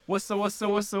What's up?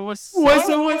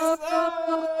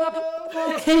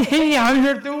 Hey, how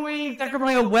you doing?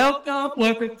 Zechariah, welcome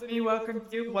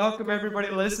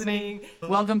everybody listening.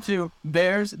 Welcome to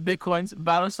Bears, Bitcoins,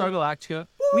 Battlestar Galactica.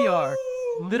 We are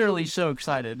literally so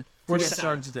excited to get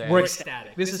started today. We're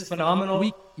ecstatic. This is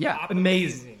phenomenal.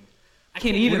 Amazing. I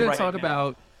can't even We're going to talk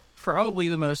about probably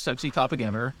the most sexy topic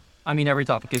ever. I mean, every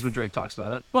topic is when Drake talks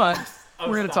about it, but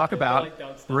we're going to talk about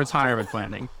retirement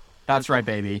planning. That's right,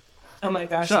 baby. Oh my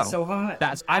gosh, it's so hot.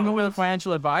 I met with a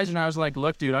financial advisor and I was like,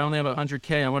 look, dude, I only have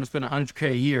 $100K. I want to spend $100K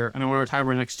a year and I want to retire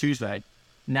next Tuesday.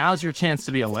 Now's your chance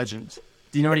to be a legend.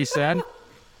 Do you know what he said?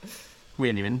 We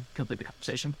didn't even complete the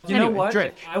conversation. You know what?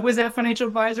 Drake. If I was that financial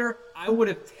advisor, I would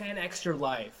have 10x your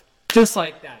life. Just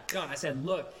like that. God, I said,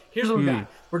 look, here's what we got.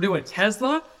 We're doing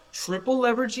Tesla, triple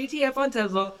leverage ETF on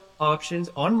Tesla, options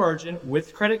on margin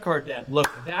with credit card debt. Look,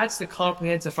 that's the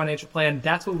comprehensive financial plan.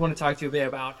 That's what we want to talk to you today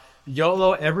about.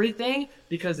 YOLO everything,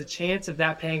 because the chance of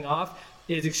that paying off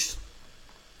is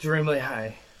extremely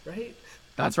high, right?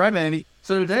 That's right, baby.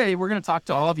 So today we're going to talk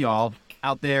to all of y'all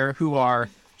out there who are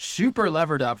super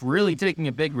levered up, really taking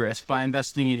a big risk by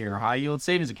investing in your high yield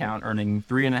savings account, earning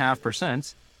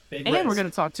 3.5%. And we're going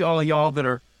to talk to all of y'all that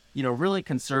are, really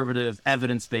conservative,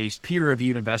 evidence-based,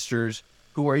 peer-reviewed investors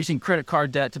who are using credit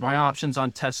card debt to buy options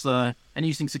on Tesla and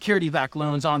using security-backed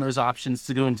loans on those options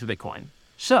to go into Bitcoin.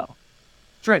 So,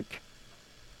 Drake,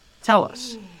 tell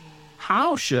us,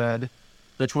 how should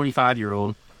the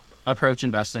 25-year-old approach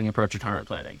investing, approach retirement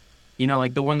planning?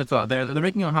 Like the one that's out there, they're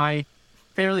making a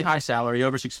fairly high salary,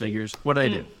 over six figures. What do they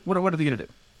do? What are they going to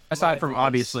do? Aside from,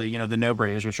 obviously, the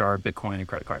no-brainers, which are Bitcoin and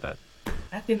credit card debt.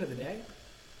 At the end of the day,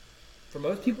 for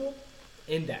most people,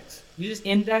 index. You just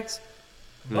index,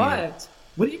 but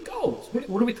what are your goals?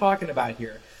 What are we talking about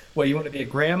here? Well, you want to be a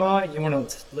grandma, you want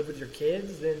to live with your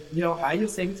kids, then, high yield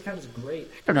savings account is great.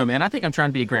 I don't know, man. I think I'm trying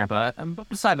to be a grandpa. But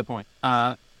beside the point.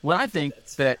 What I think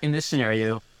that in this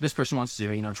scenario, this person wants to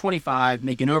do, 25,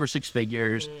 making over six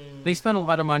figures. They spend a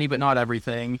lot of money, but not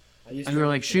everything. And they're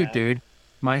like, shoot, dude,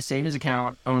 my savings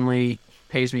account only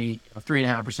pays me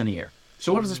 3.5% a year.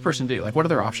 So what does this person do? Like, what are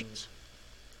their options?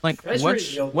 Like,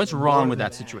 what's wrong with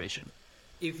that situation?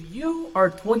 If you are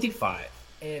 25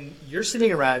 and you're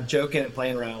sitting around joking and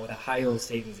playing around with a high yield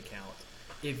savings account,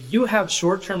 if you have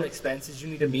short-term expenses you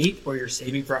need to meet or you're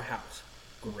saving for a house,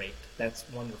 great. That's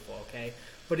wonderful, okay?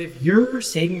 But if you're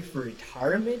saving for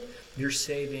retirement, you're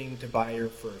saving to buy your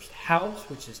first house,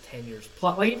 which is 10 years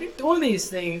plus. Like, if you're doing these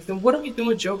things, then what are we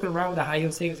doing joking around with a high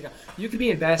yield savings account? You could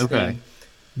be investing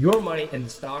your money in the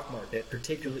stock market,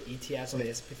 particularly ETFs on the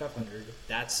S&P 500.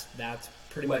 That's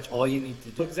pretty much all you need to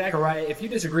do. Look, Zechariah, if you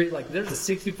disagree, like there's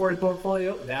a 60-40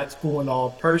 portfolio, that's cool and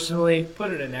all. Personally,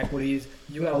 put it in equities.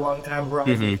 You got a long time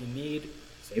horizon if you need.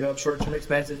 Save up short-term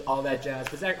expenses, all that jazz.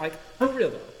 But Zach, like, for real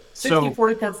though,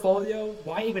 60-40 portfolio,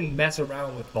 why even mess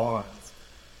around with bonds?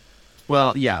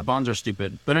 Well, yeah, bonds are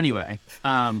stupid. But anyway,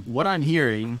 what I'm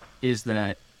hearing is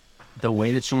that the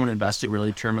way that someone invests, it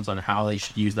really determines on how they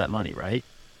should use that money, right?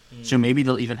 So maybe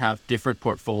they'll even have different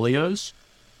portfolios.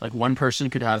 Like one person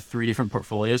could have 3 different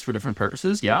portfolios for different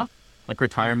purposes. Yeah. Like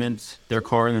retirement, their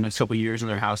car in the next couple of years, and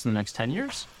their house in the next 10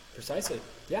 years. Precisely.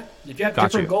 Yeah. If you have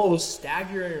different goals,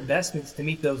 stagger your investments to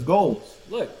meet those goals.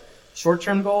 Look,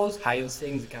 short-term goals, high yield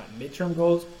savings account. Mid-term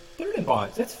goals, put it in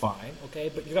bonds. That's fine.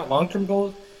 Okay. But you got long-term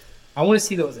goals. I want to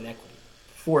see those in equity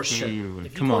for sure. If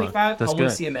you're 25, I want to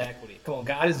see them in equity. Come on.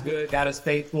 God is good. God is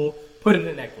faithful. Put it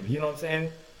in equity. You know what I'm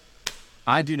saying?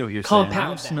 I do know what you're saying.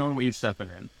 I'm just knowing what you're stepping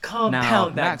in.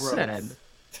 Compound that growth. Said,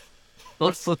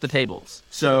 let's flip the tables.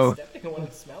 So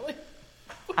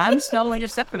I'm smelling you're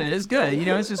stepping in. It's good.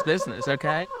 It's just business,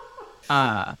 okay?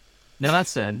 Now that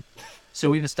said, so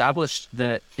we've established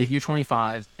that if you're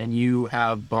 25 and you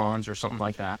have bonds or something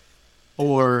like that,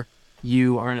 or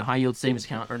you are in a high yield savings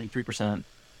account earning 3%,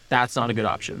 that's not a good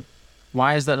option.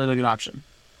 Why is that not a good option?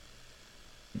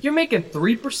 You're making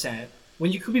 3%.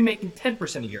 When you could be making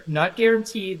 10% a year. Not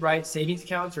guaranteed, right? Savings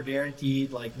accounts are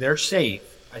guaranteed. Like, they're safe.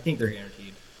 I think they're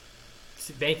guaranteed.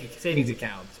 Savings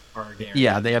accounts are guaranteed.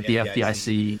 Yeah, they have the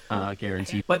FDIC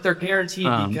guarantee. But they're guaranteed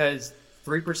because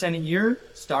 3% a year,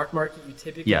 stock market,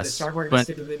 the stock market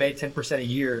typically made 10% a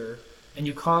year, and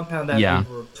you compound that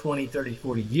over 20, 30,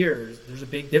 40 years, there's a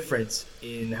big difference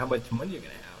in how much money you're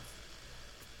going to have.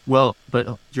 Well,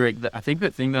 but Drake, I think the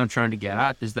thing that I'm trying to get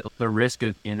at is that the risk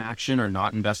of inaction or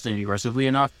not investing aggressively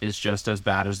enough is just as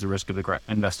bad as the risk of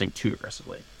investing too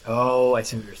aggressively. Oh, I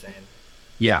see what you're saying.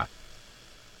 Yeah.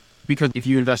 Because if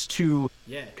you invest too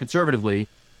conservatively,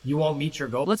 you won't meet your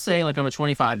goal. Let's say like I'm a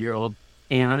 25-year-old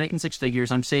and I'm making six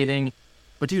figures, I'm saving,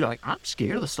 but dude, I'm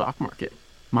scared of the stock market.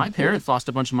 My parents lost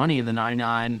a bunch of money in the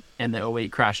 99 and the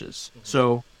 08 crashes.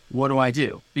 So what do I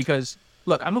do? Because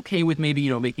look, I'm okay with maybe,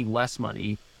 making less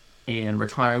money and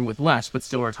retiring with less, but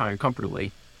still retiring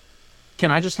comfortably.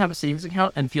 Can I just have a savings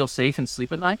account and feel safe and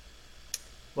sleep at night?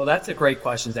 Well, that's a great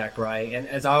question, Zachariah. And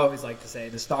as I always like to say,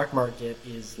 the stock market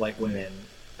is like women.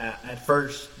 At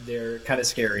first, they're kind of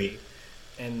scary,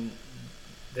 and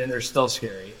then they're still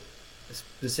scary,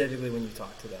 specifically when you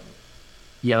talk to them.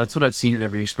 Yeah, that's what I've seen in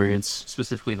every experience,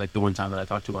 specifically like the one time that I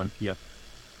talked to one. Yeah.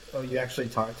 Oh, you actually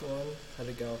talked to one? How'd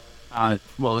it go?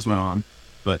 Well, it was my mom,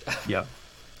 but yeah.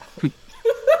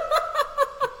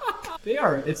 They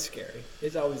are. It's scary.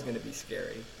 It's always going to be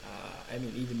scary. I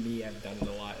mean, even me, I've done it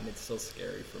a lot, and it's still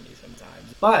scary for me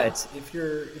sometimes. But if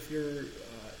you're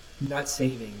not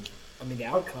saving, I mean, the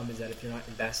outcome is that if you're not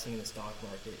investing in the stock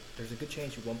market, there's a good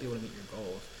chance you won't be able to meet your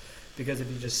goals. Because if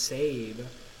you just save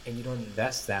and you don't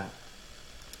invest that,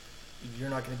 you're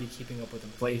not going to be keeping up with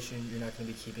inflation. You're not going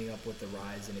to be keeping up with the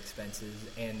rise in expenses,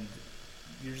 and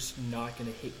you're just not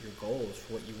going to hit your goals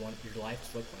for what you want your life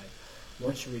to look like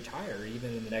once you retire,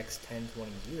 even in the next 10,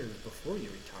 20 years before you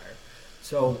retire.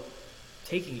 So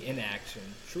taking inaction,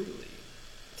 truly,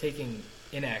 taking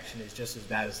inaction is just as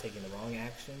bad as taking the wrong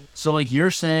action. So like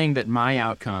you're saying that my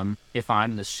outcome, if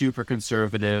I'm the super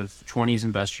conservative 20s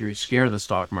investor who's scared of the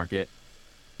stock market,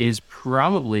 is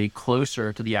probably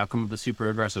closer to the outcome of the super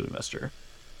aggressive investor.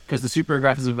 Because the super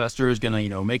aggressive investor is going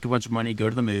to, make a bunch of money, go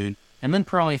to the moon, and then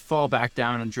probably fall back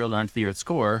down and drill down to the Earth's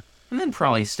core, and then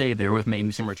probably stay there with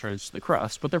maybe some returns to the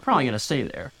crust, but they're probably going to stay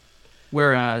there.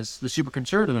 Whereas the super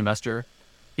conservative investor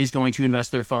is going to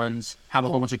invest their funds, have a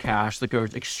whole bunch of cash that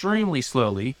goes extremely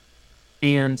slowly,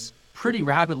 and pretty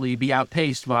rapidly be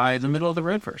outpaced by the middle of the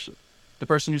road person. The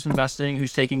person who's investing,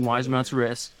 who's taking wise amounts of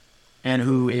risk, and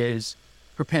who is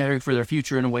preparing for their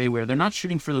future in a way where they're not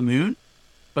shooting for the moon,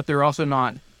 but they're also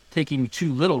not taking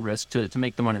too little risk to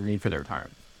make the money they need for their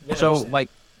retirement. Yeah, so, like,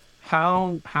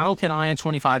 how can I, a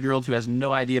 25-year-old who has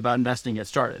no idea about investing, get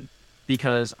started?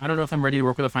 Because I don't know if I'm ready to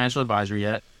work with a financial advisor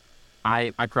yet.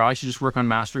 I probably should just work on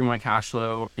mastering my cash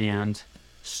flow and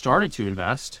starting to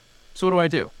invest. So what do I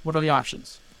do? What are the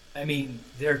options? I mean,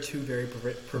 there are two very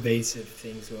pervasive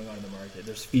things going on in the market.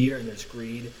 There's fear and there's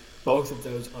greed. Both of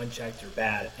those unchecked are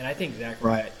bad. And I think,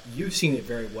 Zachariah, you've seen it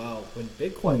very well. When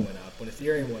Bitcoin went up, when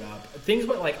Ethereum went up, things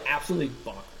went like absolutely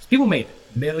bonkers. People made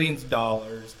millions of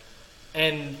dollars.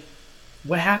 And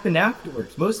what happened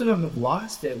afterwards? Most of them have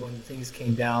lost it when things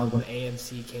came down, when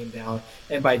AMC came down.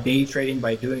 And by day trading,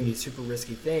 by doing these super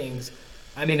risky things,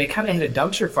 I mean, it kind of hit a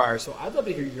dumpster fire. So I'd love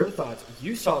to hear your thoughts.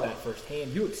 You saw that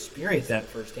firsthand. You experienced that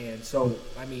firsthand. So,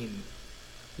 I mean,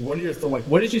 what are your thoughts? Like,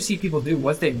 what did you see people do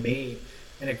once they made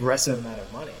an aggressive amount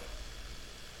of money?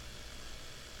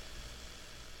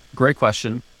 Great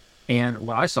question. And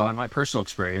what I saw in my personal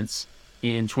experience,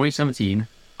 in 2017,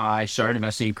 I started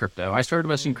investing in crypto. I started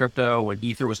investing in crypto when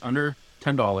Ether was under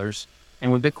 $10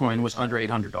 and when Bitcoin was under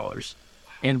 $800.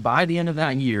 And by the end of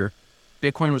that year,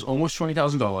 Bitcoin was almost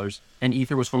 $20,000 and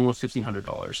Ether was almost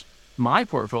 $1,500. My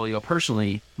portfolio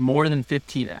personally more than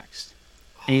 15x.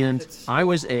 And I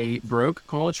was a broke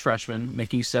college freshman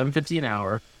making $750 an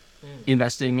hour,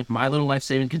 investing my little life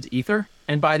savings into Ether.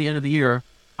 And by the end of the year,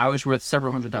 I was worth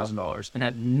several $100,000 and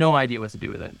had no idea what to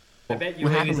do with it. I bet you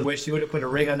ladies wish you would have put a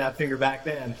ring on that finger back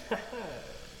then.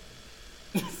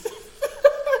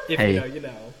 If hey. You know, you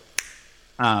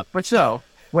know. But so,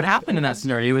 what happened in that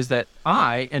scenario is that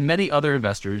I and many other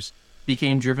investors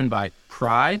became driven by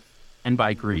pride and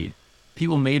by greed.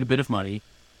 People made a bit of money,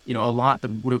 a lot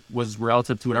that was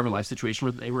relative to whatever life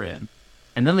situation they were in.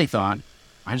 And then they thought,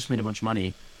 I just made a bunch of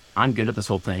money. I'm good at this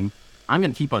whole thing. I'm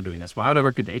going to keep on doing this. Why would I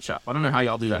work a day job? I don't know how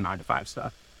y'all do that 9-to-5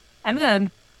 stuff. And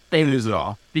then they lose it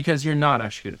all because you're not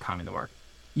actually good at timing the market.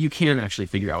 You can't actually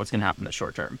figure out what's going to happen in the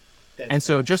short term. And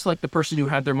so just like the person who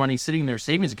had their money sitting in their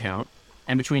savings account,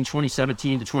 and between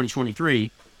 2017 to 2023,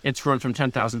 it's grown from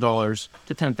 $10,000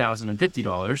 to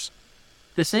 $10,050,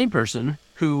 the same person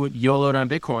who YOLO'd on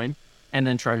Bitcoin and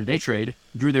then tried to day trade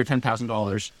drew their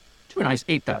 $10,000 to a nice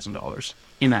 $8,000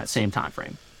 in that same time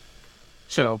frame.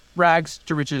 So rags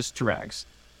to riches to rags.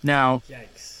 Now,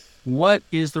 yikes. What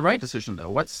is the right decision, though?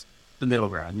 What's the middle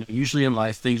ground? Usually in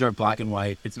life, things aren't black and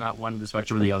white. It's not one of the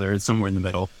spectrum or the other. It's somewhere in the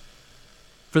middle.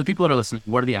 For the people that are listening,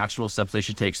 what are the actual steps they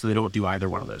should take so they don't do either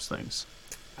one of those things?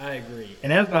 I agree.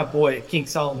 And as my boy King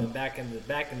Solomon back in the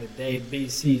day,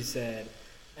 BC said,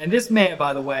 and this man,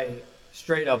 by the way,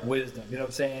 straight up wisdom, you know what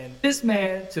I'm saying? This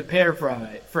man, to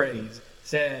paraphrase,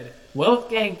 said, wealth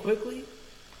gained quickly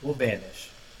will vanish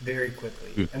very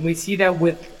quickly. And we see that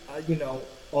with,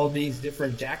 all these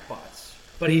different jackpots.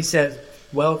 But he says,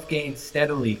 wealth gained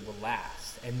steadily will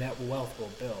last, and that wealth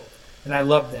will build. And I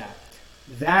love that.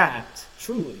 That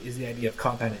truly is the idea of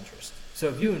compound interest. So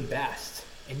if you invest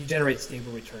and you generate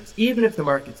stable returns, even if the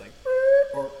market's like,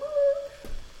 or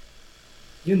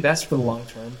you invest for the long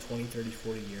term, 20, 30,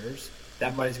 40 years,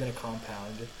 that money's going to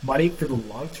compound. Money for the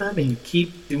long term, and you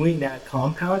keep doing that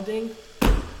compounding,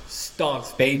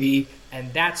 stonks, baby.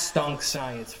 And that's stonk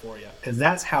science for you, because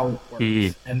that's how it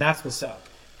works. And that's what's up.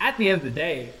 At the end of the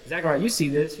day, Zechariah, you see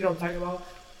this, you know what I'm talking about?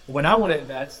 When I want to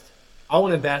invest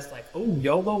like, oh,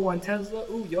 YOLO on Tesla,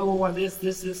 oh, YOLO on this,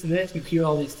 and this. You hear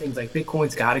all these things like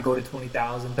Bitcoin's got to go to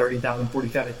 20,000, 30,000,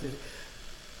 40,000.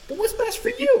 But what's best for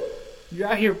you? You're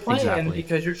out here playing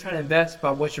because you're trying to invest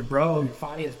by what your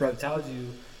finance bro tells you.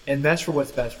 Invest for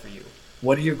what's best for you.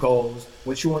 What are your goals?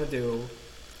 What you want to do?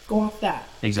 Go off that.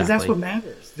 Because that's what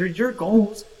matters. They're your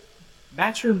goals.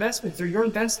 Match your investments. They're your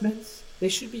investments. They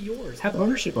should be yours. Have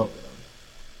ownership over them.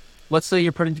 Let's say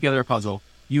you're putting together a puzzle,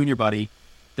 you and your buddy.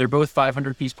 They're both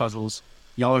 500-piece puzzles.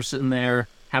 Y'all are sitting there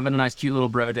having a nice, cute little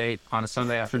bro date on a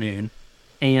Sunday afternoon,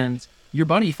 and your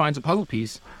buddy finds a puzzle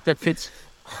piece that fits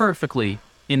perfectly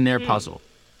in their puzzle.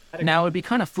 Now, it'd be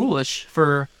kind of foolish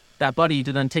for that buddy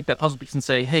to then take that puzzle piece and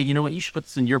say, hey, you know what? You should put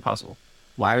this in your puzzle.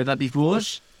 Why would that be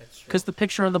foolish? Because the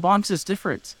picture on the box is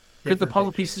different. Because the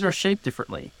puzzle pieces are shaped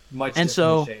differently. And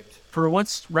so, for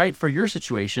what's right for your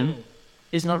situation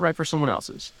is not right for someone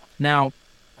else's. Now,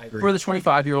 for the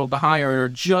 25-year-old, the high earner,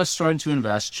 just starting to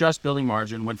invest, just building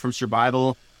margin, went from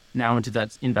survival now into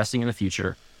that investing in the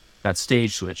future, that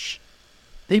stage switch.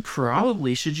 They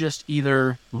probably should just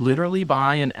either literally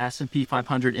buy an S&P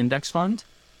 500 index fund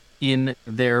in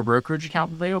their brokerage account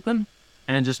that they open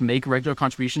and just make regular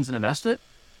contributions and invest it,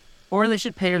 or they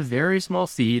should pay a very small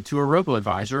fee to a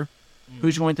robo-advisor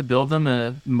who's going to build them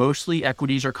a mostly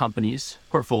equities or companies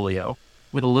portfolio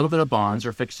with a little bit of bonds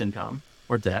or fixed income,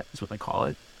 or debt is what they call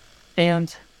it.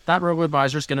 And that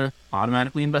robo-advisor is going to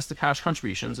automatically invest the cash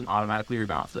contributions and automatically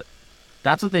rebalance it.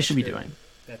 That's what they should be doing.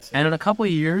 And in a couple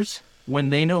of years, when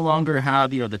they no longer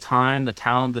have, the time, the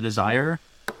talent, the desire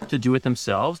to do it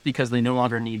themselves, because they no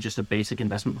longer need just a basic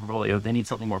investment portfolio, they need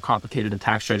something more complicated and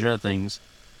tax strategy and other things,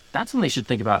 that's when they should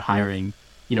think about hiring,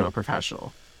 a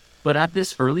professional. But at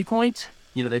this early point,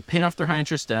 they've paid off their high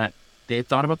interest debt. They've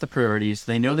thought about the priorities.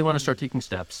 They know they want to start taking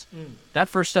steps. That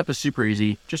first step is super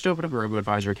easy. Just open up a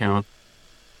robo-advisor account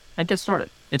and get started.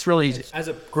 It's really easy. As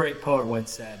a great poet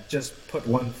once said, just put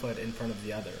one foot in front of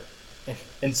the other.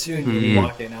 And soon you'll be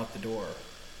walking out the door.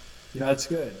 It's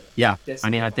good. Yeah.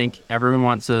 I think everyone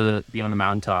wants to be on the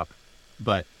mountaintop,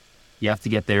 but you have to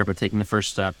get there by taking the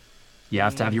first step. You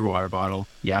have to have your water bottle.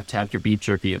 You have to have your beef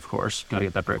jerky, of course. Got to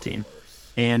get that protein.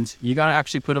 And you got to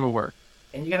actually put in the work.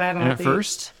 And you got to have a hot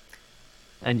date.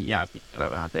 And yeah, you got to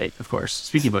have a hot date, of course.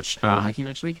 Speaking of which, hiking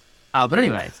next week? But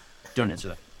anyway, don't answer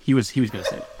that. He was going to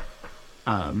say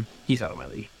it. He's out of my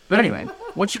league. But anyway,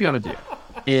 what you got to do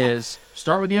is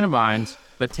start with the end in mind,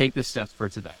 but take the steps for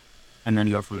today. And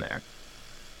then go from there.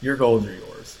 Your goals are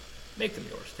yours. Make them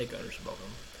yours. Take ownership of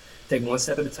them. Take one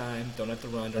step at a time. Don't have to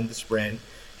run. Don't have to sprint.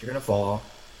 You're going to fall.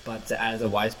 But as a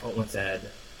wise poet once said,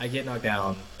 I get knocked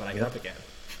down, but I get up again.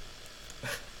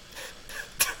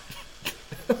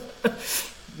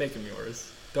 Make them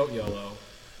yours. Don't YOLO.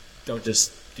 Don't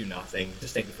just do nothing.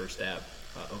 Just take the first step.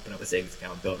 Open up a savings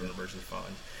account. Build an emergency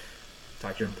fund.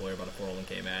 Talk to your employer about a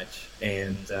 401k match.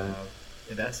 And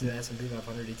invest in an S&P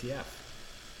 500 ETF.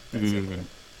 That's simple.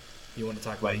 If you want to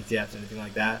talk about ETFs or anything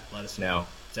like that, let us know.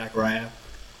 Zechariah,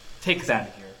 take us out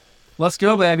of here. Let's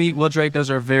go, baby. Well, Drake,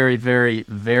 those are very, very,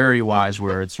 very wise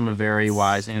words from a very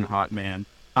wise and hot man.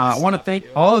 I want to thank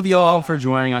all of y'all for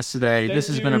joining us today. This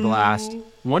has been a blast.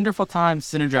 Wonderful time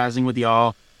synergizing with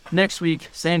y'all. Next week,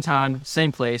 same time,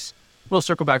 same place. We'll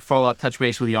circle back, follow up, touch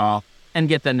base with y'all, and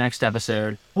get that next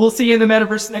episode. We'll see you in the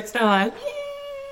metaverse next time.